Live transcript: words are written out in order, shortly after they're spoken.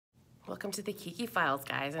Welcome to the Kiki Files,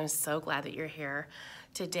 guys. I'm so glad that you're here.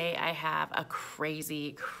 Today I have a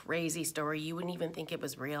crazy story. You wouldn't even think it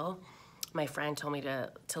was real. My friend told me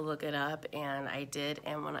to look it up, and I did.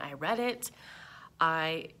 And when I read it,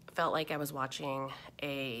 I felt like I was watching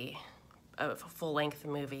a full-length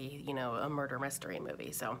movie, you know, a murder mystery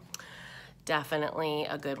movie. So definitely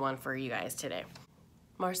a good one for you guys today.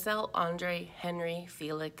 Marcel Andre Henry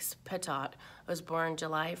Felix Petiot was born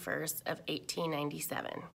July 1st of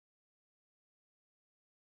 1897.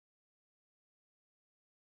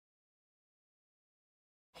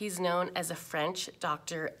 He's known as a French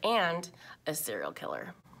doctor and a serial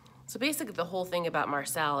killer. So basically the whole thing about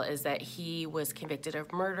Marcel is that he was convicted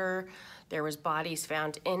of murder. There was bodies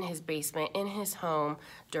found in his basement in his home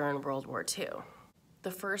during World War II. The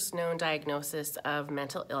first known diagnosis of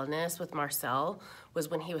mental illness with Marcel was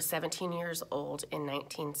when he was 17 years old in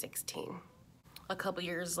 1916. A couple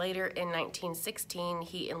years later, in 1916,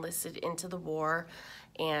 he enlisted into the war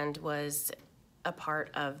and was a part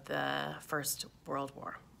of the First World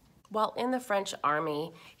War. While in the French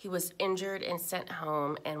army, he was injured and sent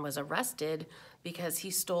home and was arrested because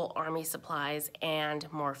he stole army supplies and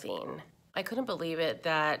morphine. I couldn't believe it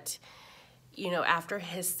that, you know, after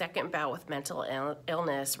his second bout with mental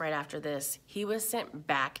illness, right after this, he was sent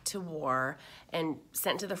back to war and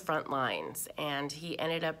sent to the front lines, and he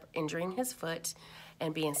ended up injuring his foot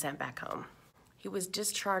and being sent back home. He was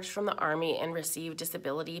discharged from the army and received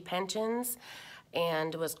disability pensions,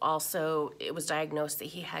 and it was diagnosed that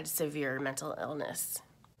he had severe mental illness.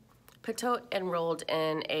 Petiot enrolled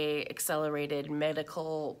in an accelerated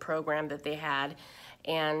medical program that they had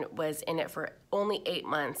and was in it for only 8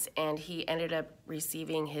 months, and he ended up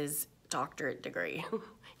receiving his doctorate degree.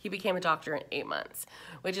 He became a doctor in 8 months,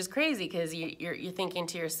 which is crazy because you're thinking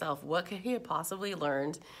to yourself, what could he have possibly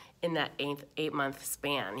learned in that 8-month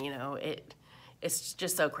span? You know, it's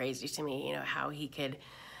just so crazy to me, you know, how he could,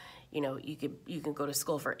 you know, you can go to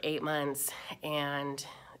school for 8 months and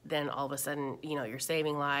then all of a sudden, you know, you're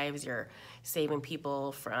saving lives, you're saving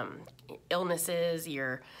people from illnesses,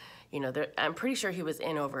 I'm pretty sure he was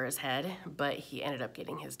in over his head, but he ended up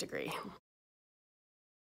getting his degree.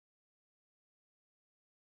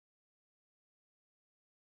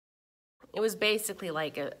 It was basically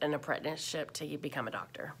like an apprenticeship to become a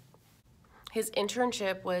doctor. His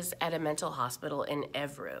internship was at a mental hospital in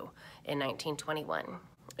Evreux in 1921.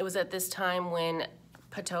 It was at this time when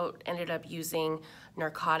Petiot ended up using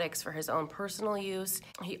narcotics for his own personal use.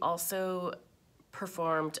 He also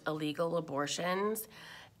performed illegal abortions,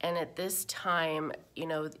 and at this time, you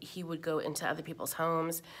know, he would go into other people's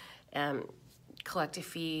homes and collect a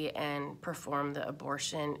fee and perform the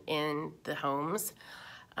abortion in the homes.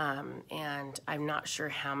 And I'm not sure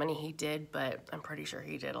how many he did, but I'm pretty sure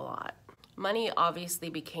he did a lot. Money obviously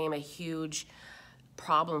became a huge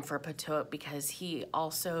problem for Petiot because he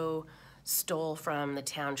also stole from the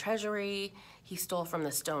town treasury. He stole from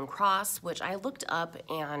the stone cross, which I looked up,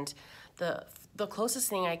 and the closest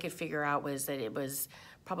thing I could figure out was that it was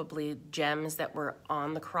probably gems that were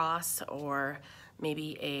on the cross, or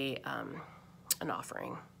maybe an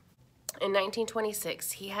offering. In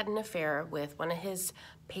 1926, he had an affair with one of his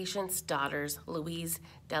patient's daughters, Louise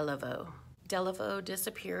Delaveau. Delaveau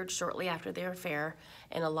disappeared shortly after their affair,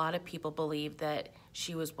 and a lot of people believe that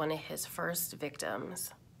she was one of his first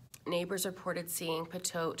victims. Neighbors reported seeing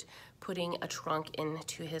Petiot putting a trunk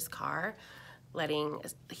into his car, letting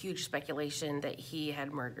a huge speculation that he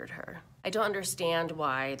had murdered her. I don't understand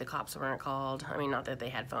why the cops weren't called. I mean, not that they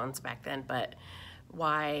had phones back then, but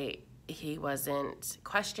why he wasn't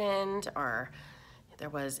questioned or there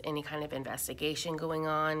was any kind of investigation going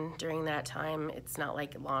on during that time. It's not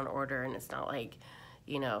like Law and Order, and it's not like,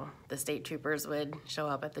 you know, the state troopers would show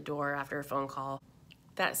up at the door after a phone call.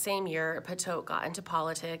 That same year, Petiot got into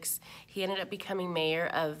politics. He ended up becoming mayor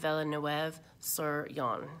of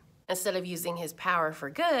Villeneuve-sur-Yonne. Instead of using his power for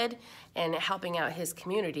good and helping out his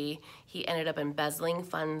community, he ended up embezzling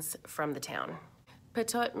funds from the town.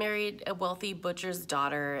 Petiot married a wealthy butcher's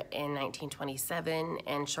daughter in 1927,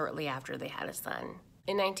 and shortly after they had a son.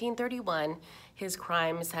 In 1931, his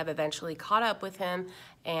crimes have eventually caught up with him,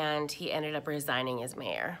 and he ended up resigning as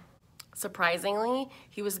mayor. Surprisingly,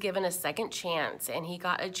 he was given a second chance, and he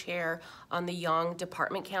got a chair on the Yonne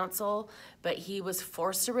Department Council, but he was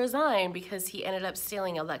forced to resign because he ended up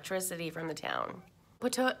stealing electricity from the town.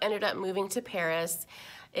 Petiot ended up moving to Paris.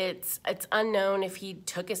 It's unknown if he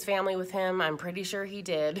took his family with him. I'm pretty sure he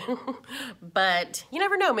did, but you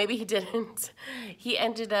never know, maybe he didn't. He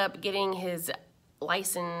ended up getting his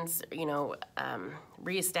license, you know,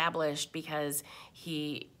 reestablished because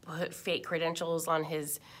he put fake credentials on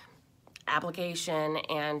his application,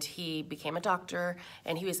 and he became a doctor,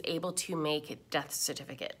 and he was able to make death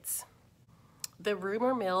certificates. The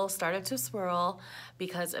rumor mill started to swirl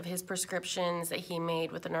because of his prescriptions that he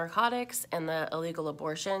made with the narcotics and the illegal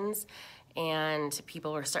abortions, and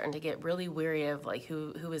people were starting to get really weary of, like,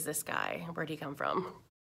 who is this guy? Where'd he come from?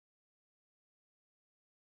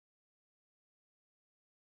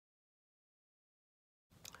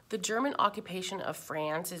 The German occupation of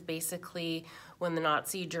France is basically when the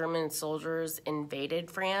Nazi German soldiers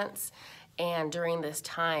invaded France, and during this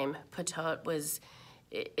time, Petiot was,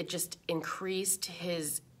 it just increased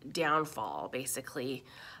his downfall, basically.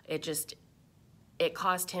 It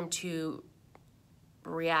caused him to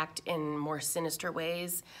react in more sinister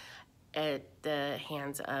ways at the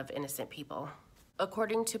hands of innocent people.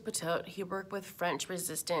 According to Petiot, he worked with French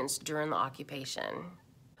resistance during the occupation.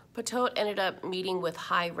 Petiot ended up meeting with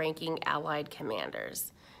high-ranking Allied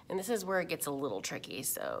commanders, and this is where it gets a little tricky,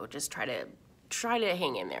 so just try to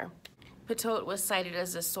hang in there. Petiot was cited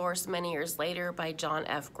as a source many years later by John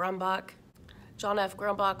F. Grumbach. John F.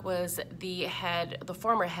 Grumbach was the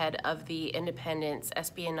former head of the independence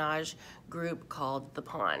espionage group called The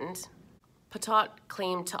Pond. Petiot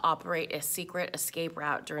claimed to operate a secret escape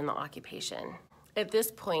route during the occupation. At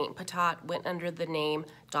this point, Petiot went under the name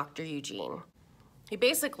Dr. Eugene. He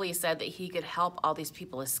basically said that he could help all these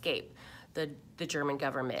people escape the German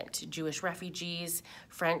government, Jewish refugees,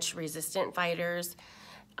 French resistant fighters,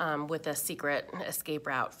 with a secret escape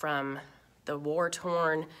route from the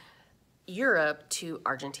war-torn Europe to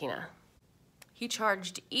Argentina. He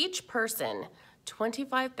charged each person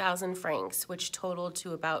 25,000 francs, which totaled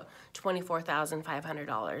to about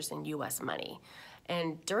 $24,500 in US money.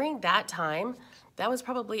 And during that time, that was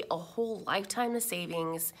probably a whole lifetime of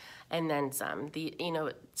savings and then some.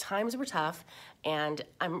 Times were tough, and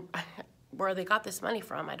where they got this money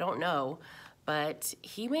from, I don't know, but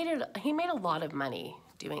he made a lot of money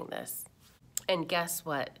doing this. And guess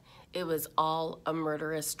what? It was all a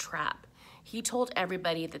murderous trap. He told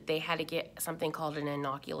everybody that they had to get something called an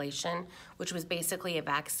inoculation, which was basically a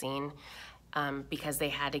vaccine, because they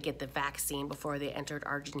had to get the vaccine before they entered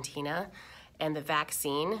Argentina. And the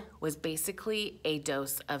vaccine was basically a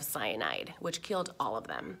dose of cyanide, which killed all of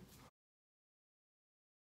them.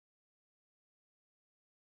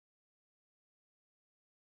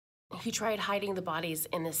 He tried hiding the bodies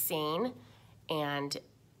in the Seine, and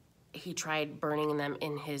he tried burning them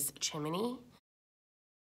in his chimney.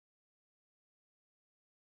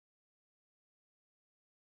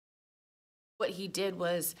 What he did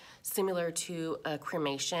was similar to a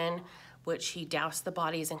cremation, which he doused the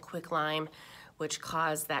bodies in quicklime, which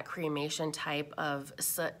caused that cremation type of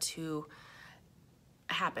soot to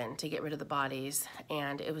happen to get rid of the bodies.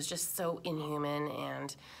 And it was just so inhuman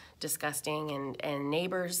and disgusting, and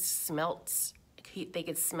neighbors they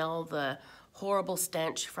could smell the horrible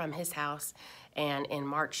stench from his house. And in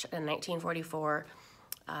March of 1944,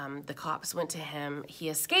 the cops went to him. He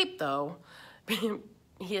escaped, though.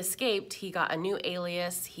 He escaped. He got a new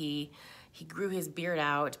alias. He grew his beard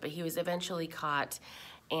out, but he was eventually caught,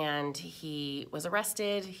 and he was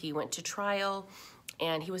arrested. He went to trial,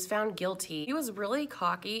 and he was found guilty. He was really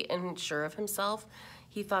cocky and sure of himself.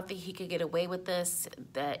 He thought that he could get away with this,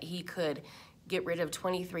 that he could get rid of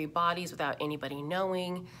 23 bodies without anybody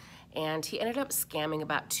knowing, and he ended up scamming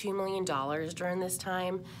about $2 million during this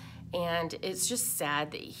time. And it's just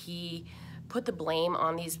sad that he put the blame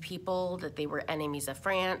on these people, that they were enemies of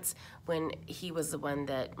France, when he was the one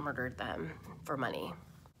that murdered them for money.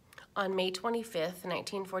 On May 25th,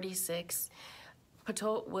 1946,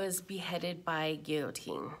 Petiot was beheaded by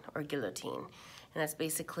guillotine, and that's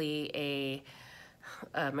basically a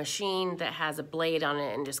machine that has a blade on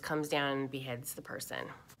it and just comes down and beheads the person.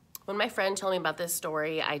 When my friend told me about this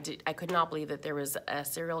story, I could not believe that there was a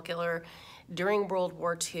serial killer during World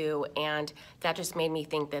War II, and that just made me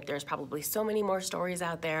think that there's probably so many more stories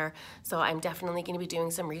out there. So I'm definitely going to be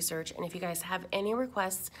doing some research, and if you guys have any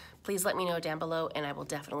requests, please let me know down below, and I will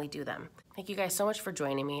definitely do them. Thank you guys so much for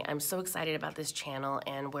joining me. I'm so excited about this channel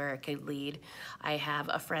and where it could lead. I have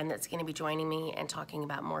a friend that's going to be joining me and talking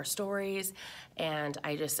about more stories, and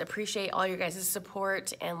I just appreciate all your guys'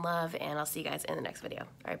 support and love, and I'll see you guys in the next video.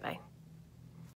 All right, bye.